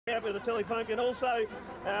happy with the telephone. And also,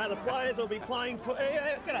 the players will be playing for...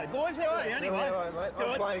 G'day, boys. How are you, anyway? Hello, mate.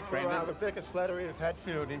 I'm playing for Rebecca Slattery of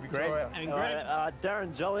Hatfield in Victoria. And Greg?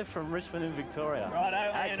 Darren Jolly from Richmond in Victoria. Righto,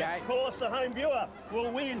 and of course the home viewer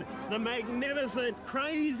will win the magnificent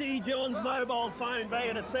Crazy John's mobile phone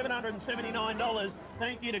valued at $779.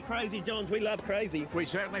 Thank you to Crazy John's. We love Crazy. We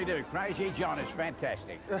certainly do. Crazy John is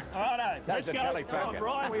fantastic. Righto, let's go. Oh,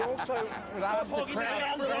 Brian. We also asked the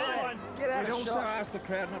crowd. We also asked the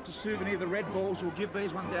crowd not to souvenir the red balls. We'll give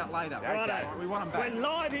these ones out later. Okay. We want them back. We're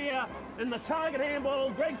live here in the target handball.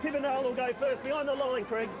 Greg Tibbendale will go first behind the line,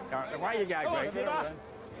 Craig. Away you go, Greg. Tibber.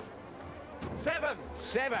 7.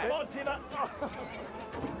 7. Come on, Tibber.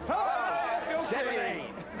 17.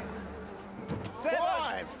 7.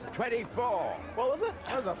 5. 24. What was it?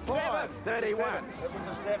 That was a 5. 31. It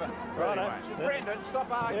was a 7. Righto. Brendan,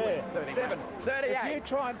 stop arguing. 37. 38. If you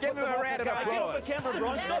try and give him a round of Get off applause. the camera,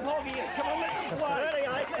 Brian. Stop hogging it. Come on, let's play.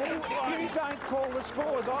 38. You don't call the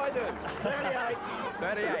scores, I do. 38.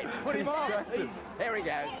 38. Put him on. There he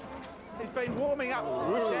goes. He's been warming up.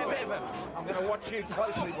 7. I'm going to watch you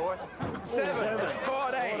closely, boy. 7.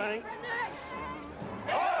 14.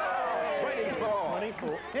 24.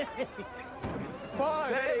 24.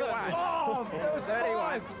 5. 31. Oh,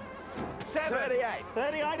 31. 38.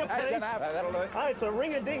 38 apiece. That's enough. That'll do. Oh, it's a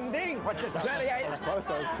ring-a-ding-ding. What's this? 38. Close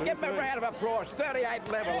those two. Give him a round of applause. 38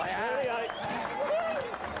 level, they are. 38.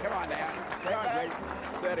 Come on now. Come on, Greg.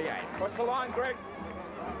 38. What's the line, Greg?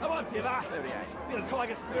 Come on, Tibber. 38. Bit of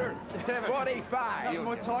tiger spirit. 45. Nothing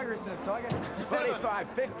more tigers than a tiger. 45.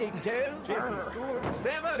 52.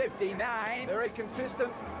 7. 59. Very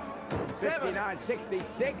consistent. 59.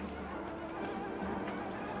 66.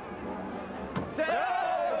 7.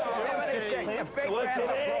 76. A big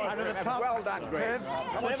round of applause. Well done, Greg.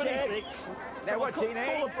 76. Now what's he need?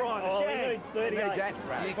 Call it, Brian. Oh, He needs 38. That's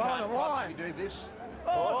right. You can't possibly do this.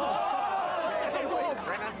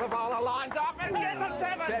 Brennan Favola lines up and gets a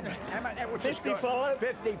 7. How much? That was 55.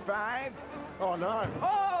 55. Oh, no.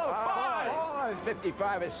 Oh, 5.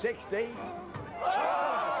 55 is 60. 17.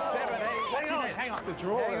 Hang on. The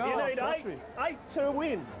draw. You need 8 to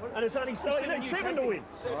win, and it's only so you need 7 to win.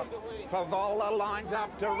 Favola lines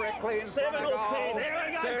up directly in 7 front or of 10. goal. There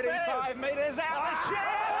we go. 35 metres out the shot.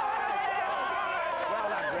 Well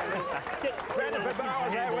done, Brendan. Brendan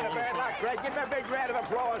Favola's there with a bad luck. Greg, give him a big round of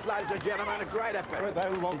applause, ladies and gentlemen. A great effort.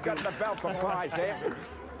 You've got the belt for prize there.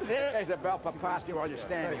 There's a belt for past you while you're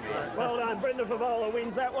standing there. Well done. Brendan Favola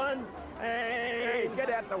wins that one. And Get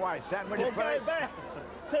out the way, son. Will we'll you go please? back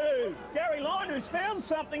to Gary Lyon, who's found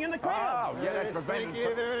something in the crowd. Oh, yeah, that's for Yes, Brendan. thank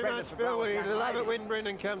you very Brendan much, Bill. We Favola. love it when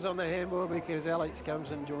Brendan comes on the handball because Alex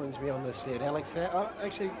comes and joins me on the set. Alex,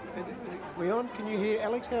 actually, we on? Can you hear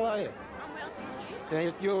Alex? How are you? Now,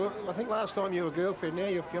 I think last time you were a girlfriend, now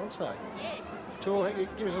you're fiancé. Yeah. Tall,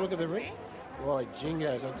 give us a look at the ring. Why,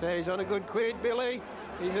 jingos, I tell you, he's on a good quid, Billy.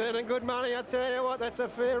 He's earning good money, I tell you what, that's a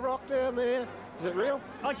fair rock down there. Is it real?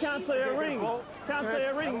 I can't see a ring. Can't see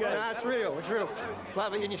a ring, guys. No, it's real, it's real.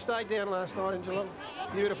 Lovely, and you stayed down last night in Geelong.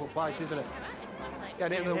 Beautiful place, isn't it? Go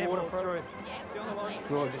down to the waterfront.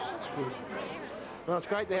 Gorgeous, good. Well, it's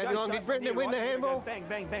great to have you along. Did Brendan win the handball? Bang,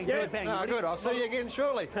 bang, bang. Yeah, Bang. no, good. I'll see you again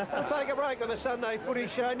shortly. We'll take a break on the Sunday Footy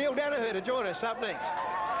Show. Neil Danaher to join us up next.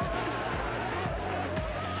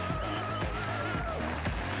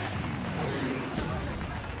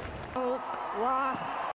 Last